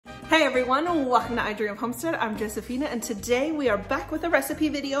everyone, welcome to I Dream Homestead. I'm Josephina and today we are back with a recipe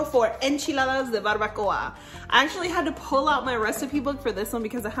video for Enchiladas de Barbacoa. I actually had to pull out my recipe book for this one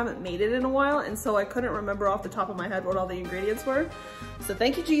because I haven't made it in a while and so I couldn't remember off the top of my head what all the ingredients were. So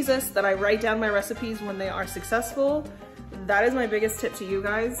thank you Jesus that I write down my recipes when they are successful. That is my biggest tip to you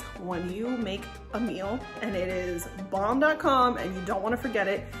guys. When you make a meal and it is bomb.com and you don't want to forget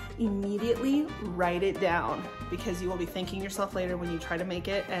it, immediately write it down because you will be thanking yourself later when you try to make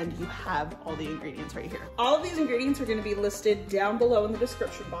it and you have all the ingredients right here. All of these ingredients are going to be listed down below in the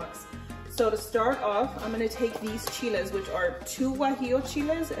description box. So to start off, I'm going to take these chiles, which are 2 Guajillo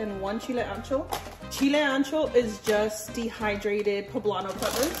chiles and 1 chile ancho. Chile ancho is just dehydrated poblano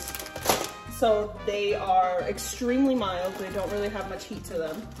peppers. So they are extremely mild, they don't really have much heat to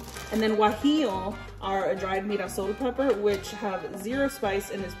them. And then Guajillo are a dried mirasol pepper, which have 0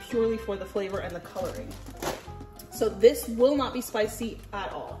 spice and is purely for the flavor and the coloring. So this will not be spicy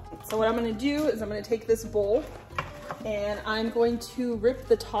at all. So what I'm gonna do is I'm gonna take this bowl and I'm going to rip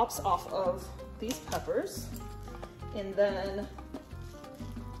the tops off of these peppers and then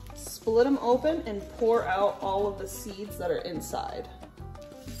split them open and pour out all of the seeds that are inside.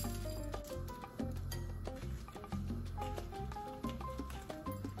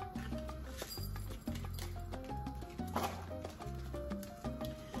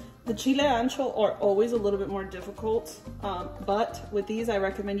 The chile ancho are always a little bit more difficult, but with these I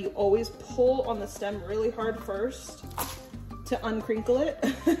recommend you always pull on the stem really hard first to uncrinkle it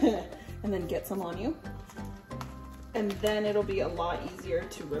and then get some on you. And then it'll be a lot easier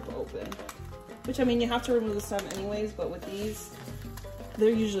to rip open. Which I mean, you have to remove the stem anyways, but with these, they're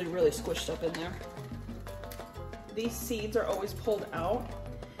usually really squished up in there. These seeds are always pulled out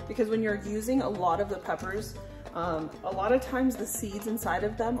because when you're using a lot of the peppers, a lot of times the seeds inside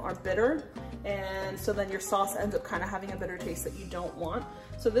of them are bitter and so then your sauce ends up kind of having a bitter taste that you don't want.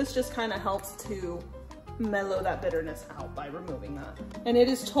 So this just kind of helps to mellow that bitterness out by removing that. And it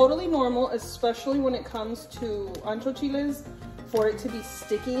is totally normal, especially when it comes to ancho chiles, for it to be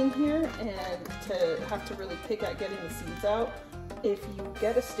sticky in here and to have to really pick at getting the seeds out. If you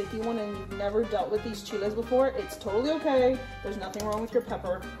get a sticky one and you've never dealt with these chiles before, it's totally okay. There's nothing wrong with your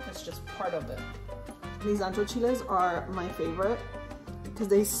pepper, it's just part of it. These ancho chiles are my favorite because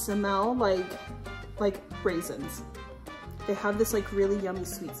they smell like raisins. They have this like really yummy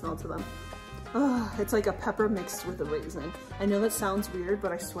sweet smell to them. It's like a pepper mixed with a raisin. I know that sounds weird,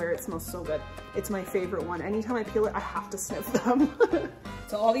 but I swear it smells so good. It's my favorite one. Anytime I peel it, I have to sniff them.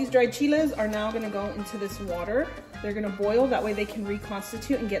 So all these dried chiles are now gonna go into this water. They're gonna boil, that way they can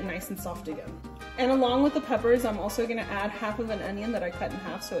reconstitute and get nice and soft again. And along with the peppers, I'm also gonna add half of an onion that I cut in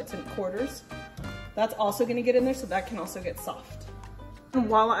half so it's in quarters. That's also gonna get in there so that can also get soft. And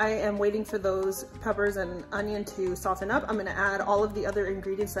while I am waiting for those peppers and onion to soften up, I'm gonna add all of the other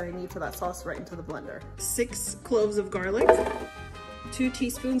ingredients that I need for that sauce right into the blender. 6 cloves of garlic, 2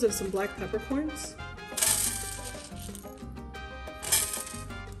 teaspoons of some black peppercorns,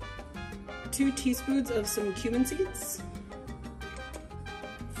 2 teaspoons of some cumin seeds,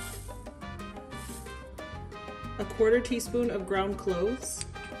 1/4 teaspoon of ground cloves,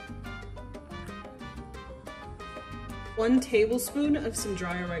 1 tablespoon of some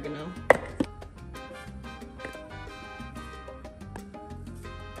dry oregano.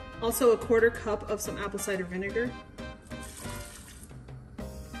 Also 1/4 cup of some apple cider vinegar.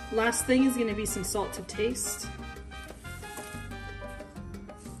 Last thing is gonna be some salt to taste.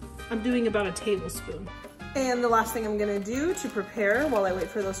 I'm doing about a tablespoon. And the last thing I'm gonna do to prepare while I wait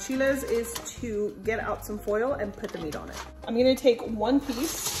for those chiles is to get out some foil and put the meat on it. I'm gonna take 1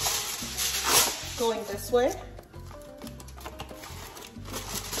 piece going this way,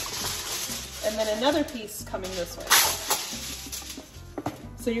 and then another piece coming this way.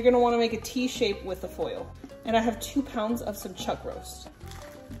 So you're gonna wanna make a T shape with the foil. And I have 2 pounds of some chuck roast.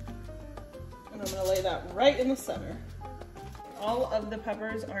 And I'm gonna lay that right in the center. All of the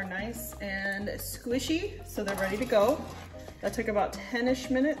peppers are nice and squishy, so they're ready to go. That took about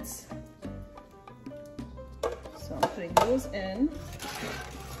 10-ish minutes. So I'm putting those in,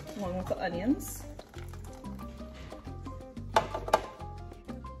 along with the onions.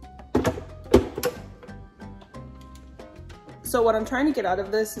 So what I'm trying to get out of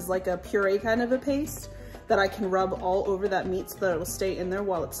this is like a puree kind of a paste that I can rub all over that meat so that it will stay in there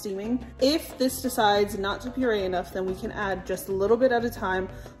while it's steaming. If this decides not to puree enough, then we can add just a little bit at a time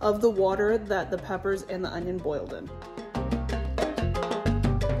of the water that the peppers and the onion boiled in.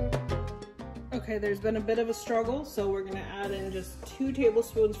 Okay, there's been a bit of a struggle, so we're gonna add in just 2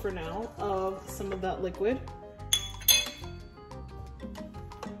 tablespoons for now of some of that liquid.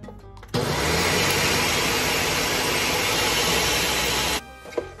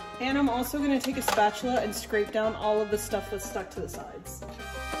 And I'm also gonna take a spatula and scrape down all of the stuff that's stuck to the sides.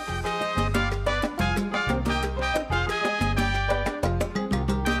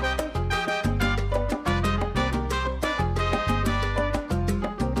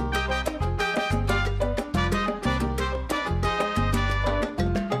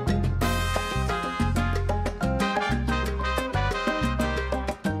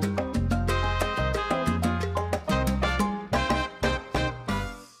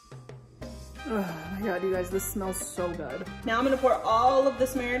 Oh my god, you guys, this smells so good. Now I'm gonna pour all of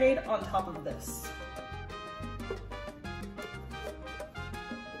this marinade on top of this.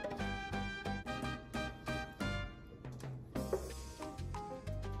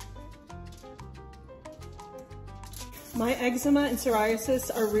 My eczema and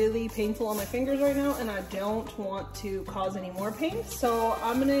psoriasis are really painful on my fingers right now, and I don't want to cause any more pain. So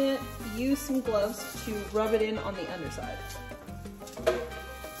I'm gonna use some gloves to rub it in on the underside.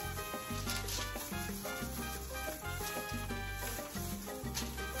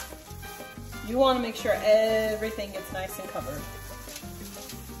 You want to make sure everything gets nice and covered.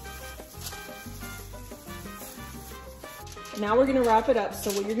 Now we're going to wrap it up.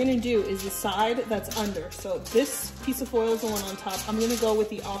 So what you're going to do is the side that's under. So this piece of foil is the one on top. I'm going to go with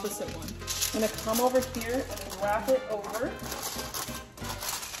the opposite one. I'm going to come over here and wrap it over.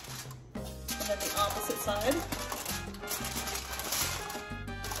 And then the opposite side.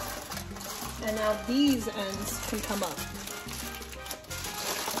 And now these ends can come up.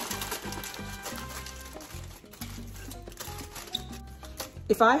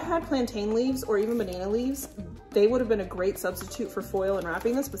 If I had plantain leaves or even banana leaves, they would have been a great substitute for foil and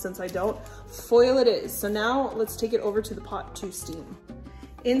wrapping this, but since I don't, foil it is. So now let's take it over to the pot to steam.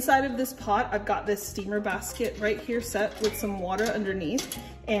 Inside of this pot, I've got this steamer basket right here set with some water underneath,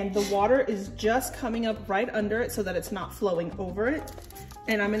 and the water is just coming up right under it so that it's not flowing over it.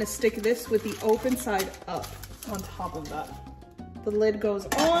 And I'm gonna stick this with the open side up on top of that. The lid goes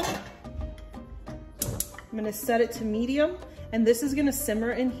on. I'm gonna set it to medium. And this is gonna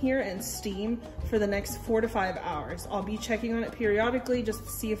simmer in here and steam for the next 4 to 5 hours. I'll be checking on it periodically just to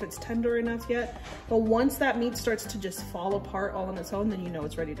see if it's tender enough yet. But once that meat starts to just fall apart all on its own, then you know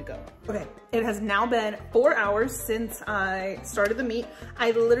it's ready to go. Okay, it has now been 4 hours since I started the meat.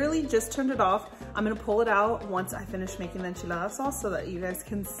 I literally just turned it off. I'm gonna pull it out once I finish making the enchilada sauce so that you guys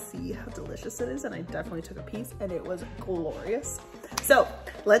can see how delicious it is. And I definitely took a piece and it was glorious. So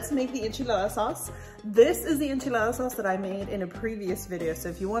let's make the enchilada sauce. This is the enchilada sauce that I made in a previous video. So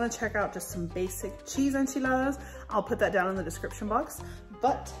if you want to check out just some basic cheese enchiladas, I'll put that down in the description box.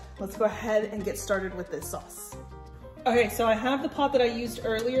 But let's go ahead and get started with this sauce. Okay, so I have the pot that I used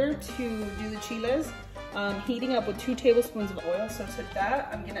earlier to do the chiles heating up with 2 tablespoons of oil. So to that,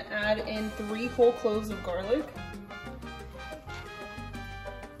 I'm gonna add in 3 whole cloves of garlic.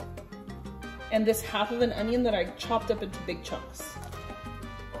 And this half of an onion that I chopped up into big chunks.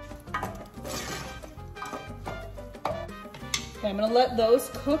 Okay, I'm gonna let those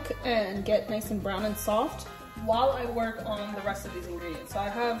cook and get nice and brown and soft while I work on the rest of these ingredients. So I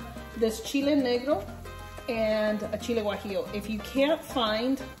have this chile negro and a chile guajillo. If you can't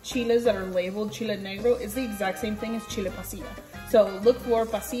find chiles that are labeled chile negro, it's the exact same thing as chile pasilla. So look for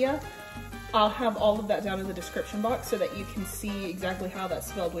pasilla. I'll have all of that down in the description box so that you can see exactly how that's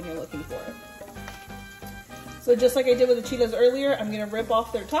spelled when you're looking for it. So just like I did with the chiles earlier, I'm gonna rip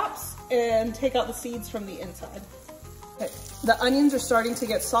off their tops and take out the seeds from the inside. Okay. The onions are starting to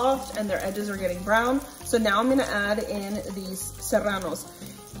get soft and their edges are getting brown. So now I'm gonna add in these serranos.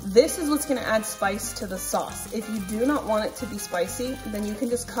 This is what's gonna add spice to the sauce. If you do not want it to be spicy, then you can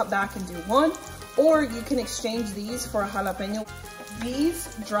just cut back and do 1, or you can exchange these for a jalapeño. These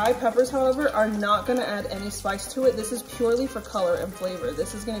dry peppers, however, are not gonna add any spice to it. This is purely for color and flavor.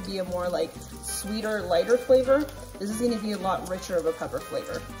 This is gonna be a more like sweeter, lighter flavor. This is gonna be a lot richer of a pepper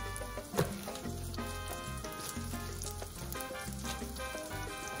flavor.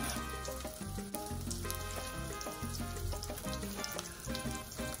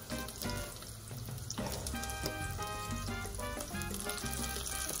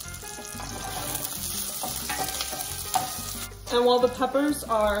 And while the peppers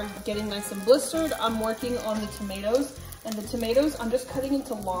are getting nice and blistered, I'm working on the tomatoes. And the tomatoes, I'm just cutting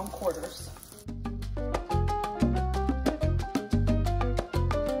into long quarters.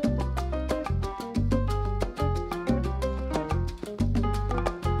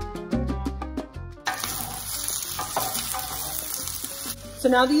 So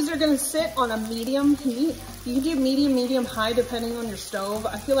now these are gonna sit on a medium heat. You can do medium high depending on your stove.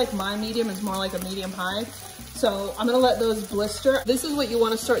 I feel like my medium is more like a medium high. So I'm gonna let those blister. This is what you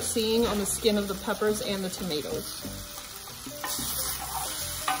wanna start seeing on the skin of the peppers and the tomatoes.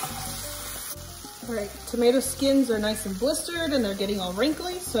 All right, tomato skins are nice and blistered and they're getting all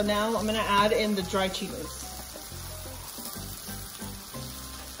wrinkly. So now I'm gonna add in the dry chiles.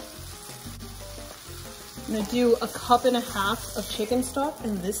 I'm gonna do 1.5 cups of chicken stock,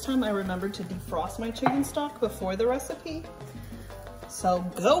 and this time I remembered to defrost my chicken stock before the recipe. So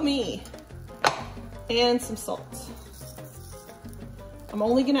go me! And some salt. I'm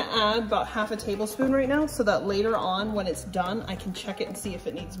only gonna add about 1/2 tablespoon right now so that later on when it's done, I can check it and see if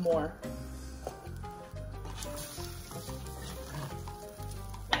it needs more.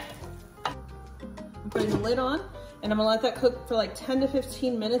 I'm putting the lid on and I'm gonna let that cook for like 10 to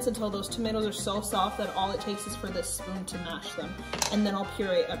 15 minutes until those tomatoes are so soft that all it takes is for this spoon to mash them. And then I'll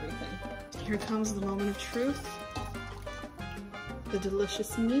puree everything. Here comes the moment of truth. The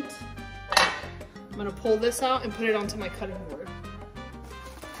delicious meat. I'm gonna pull this out and put it onto my cutting board.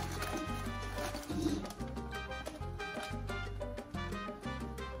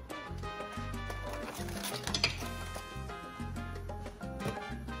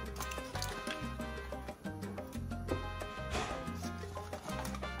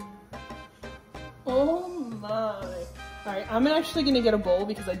 Oh my. All right, I'm actually gonna get a bowl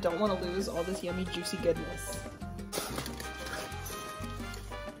because I don't wanna lose all this yummy, juicy goodness.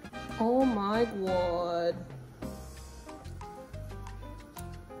 Oh my God.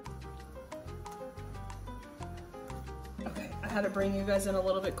 Okay, I had to bring you guys in a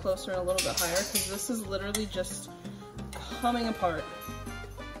little bit closer and a little bit higher because this is literally just coming apart.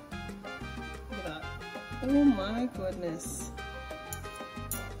 Look at that. Oh my goodness.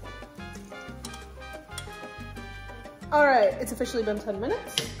 All right, it's officially been 10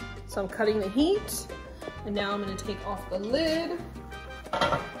 minutes. So I'm cutting the heat and now I'm gonna take off the lid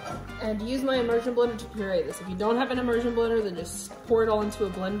and use my immersion blender to puree this. If you don't have an immersion blender, then just pour it all into a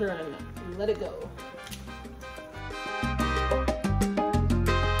blender and let it go.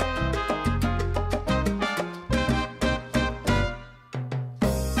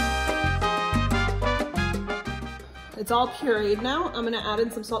 It's all pureed now. I'm gonna add in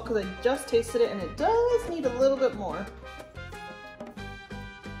some salt because I just tasted it and it does need a little bit more.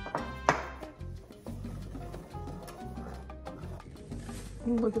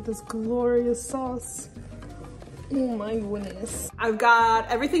 Look at this glorious sauce. Oh my goodness. I've got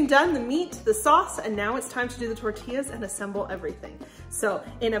everything done, the meat, the sauce, and now it's time to do the tortillas and assemble everything. So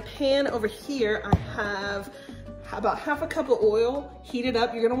in a pan over here, I have about 1/2 cup of oil heated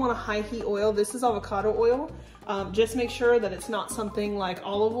up. You're gonna want a high heat oil. This is avocado oil. Just make sure that it's not something like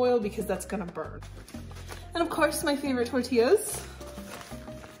olive oil because that's gonna burn. And of course, my favorite tortillas.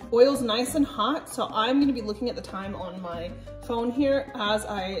 Oil's nice and hot, so I'm gonna be looking at the time on my phone here as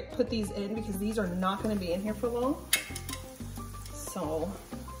I put these in because these are not gonna be in here for long. So, all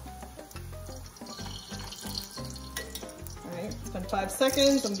right, it's been 5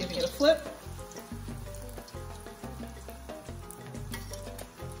 seconds. I'm giving it a flip.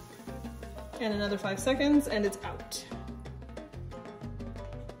 And another 5 seconds and it's out.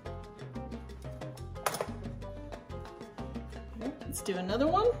 Okay, let's do another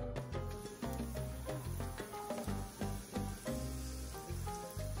one.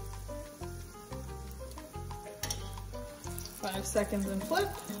 Five seconds and flip.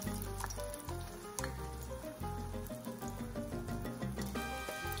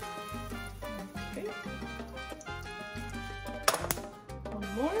 Okay. One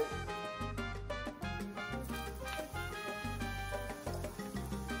more.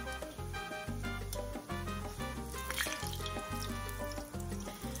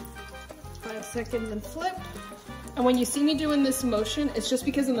 Seconds and flip. And when you see me doing this motion, it's just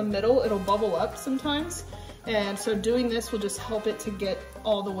because in the middle it'll bubble up sometimes, and so doing this will just help it to get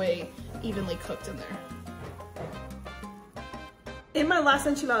all the way evenly cooked in there. In my last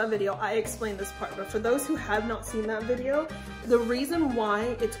enchilada video, I explained this part, but for those who have not seen that video, the reason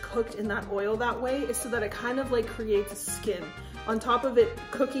why it's cooked in that oil that way is so that it kind of like creates a skin. On top of it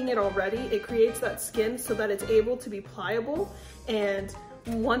cooking it already, it creates that skin so that it's able to be pliable, and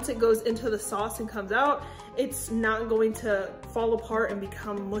once it goes into the sauce and comes out, it's not going to fall apart and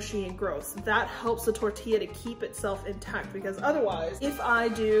become mushy and gross. That helps the tortilla to keep itself intact, because otherwise, if I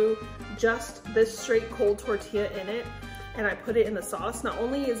do just this straight cold tortilla in it and I put it in the sauce, not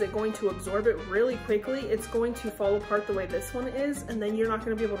only is it going to absorb it really quickly, it's going to fall apart the way this one is, and then you're not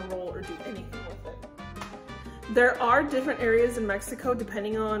going to be able to roll or do anything with it. There are different areas in Mexico,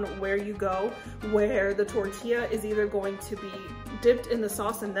 depending on where you go, where the tortilla is either going to be dipped in the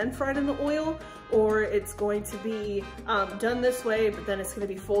sauce and then fried in the oil, or it's going to be done this way, but then it's going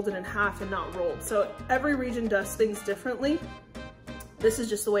to be folded in half and not rolled. So every region does things differently. This is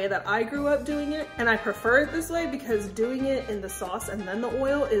just the way that I grew up doing it, and I prefer it this way because doing it in the sauce and then the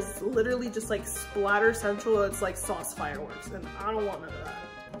oil is literally just like splatter central. It's like sauce fireworks, and I don't want none of that.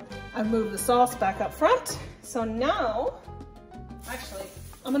 I've moved the sauce back up front. So now, actually,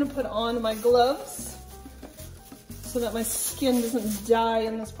 I'm gonna put on my gloves so that my skin doesn't die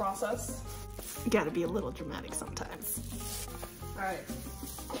in this process. You gotta be a little dramatic sometimes. All right.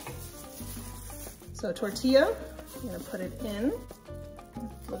 So tortilla, I'm gonna put it in,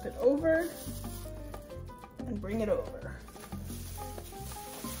 flip it over, and bring it over.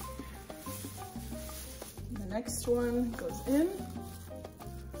 The next one goes in,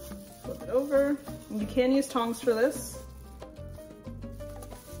 flip it over. You can use tongs for this.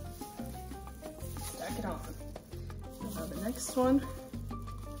 Stack it on. Now the next one.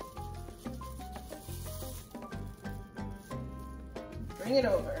 Bring it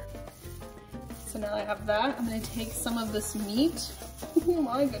over. So now I have that. I'm gonna take some of this meat. Oh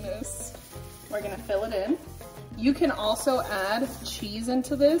my goodness. We're gonna fill it in. You can also add cheese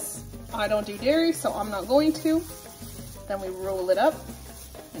into this. I don't do dairy, so I'm not going to. Then we roll it up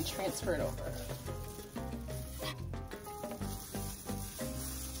and transfer it over.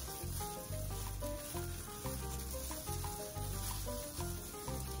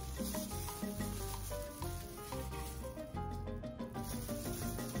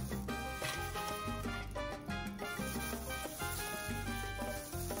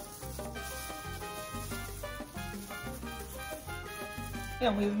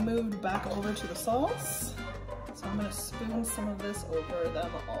 And we've moved back over to the sauce. So I'm gonna spoon some of this over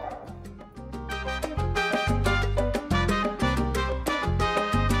them all.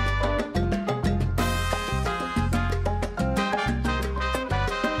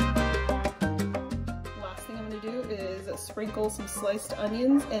 Last thing I'm gonna do is sprinkle some sliced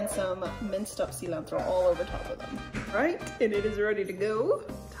onions and some minced up cilantro all over top of them. All right, and it is ready to go.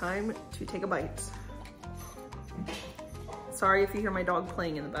 Time to take a bite. Sorry if you hear my dog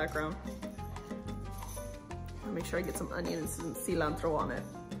playing in the background. I'll make sure I get some onion and some cilantro on it.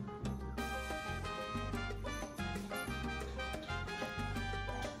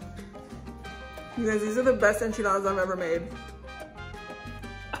 You guys, these are the best enchiladas I've ever made.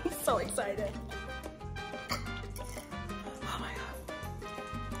 I'm so excited. Oh my God.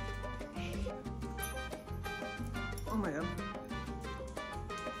 Oh my God.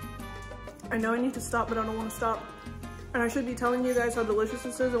 I know I need to stop, but I don't want to stop. And I should be telling you guys how delicious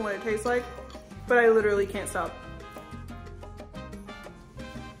this is and what it tastes like, but I literally can't stop.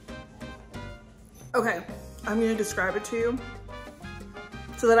 Okay, I'm gonna describe it to you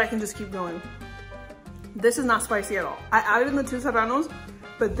so that I can just keep going. This is not spicy at all. I added in the 2 serranos,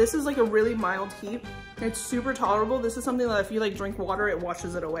 but this is like a really mild heat. It's super tolerable. This is something that if you like drink water, it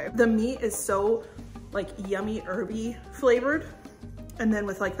washes it away. The meat is so like yummy, herby flavored. And then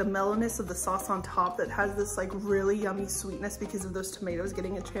with like the mellowness of the sauce on top that has this like really yummy sweetness because of those tomatoes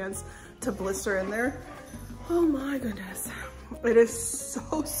getting a chance to blister in there. Oh my goodness. It is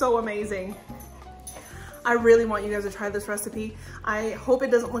so amazing. I really want you guys to try this recipe. I hope it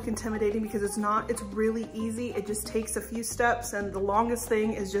doesn't look intimidating because it's not. It's really easy. It just takes a few steps, and the longest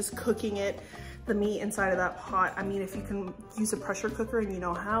thing is just cooking it, the meat inside of that pot. I mean, if you can use a pressure cooker and you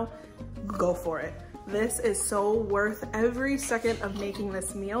know how, go for it. This is so worth every second of making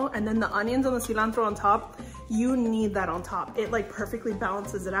this meal. And then the onions and the cilantro on top, you need that on top. It like perfectly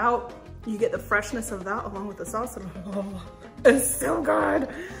balances it out. You get the freshness of that along with the sauce. Oh, it's so good.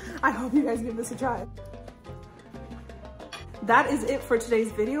 I hope you guys give this a try. That is it for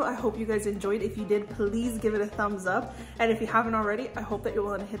today's video. I hope you guys enjoyed. If you did, please give it a thumbs up. And if you haven't already, I hope that you're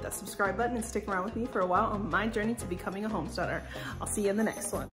willing to hit that subscribe button and stick around with me for a while on my journey to becoming a homesteader. I'll see you in the next one.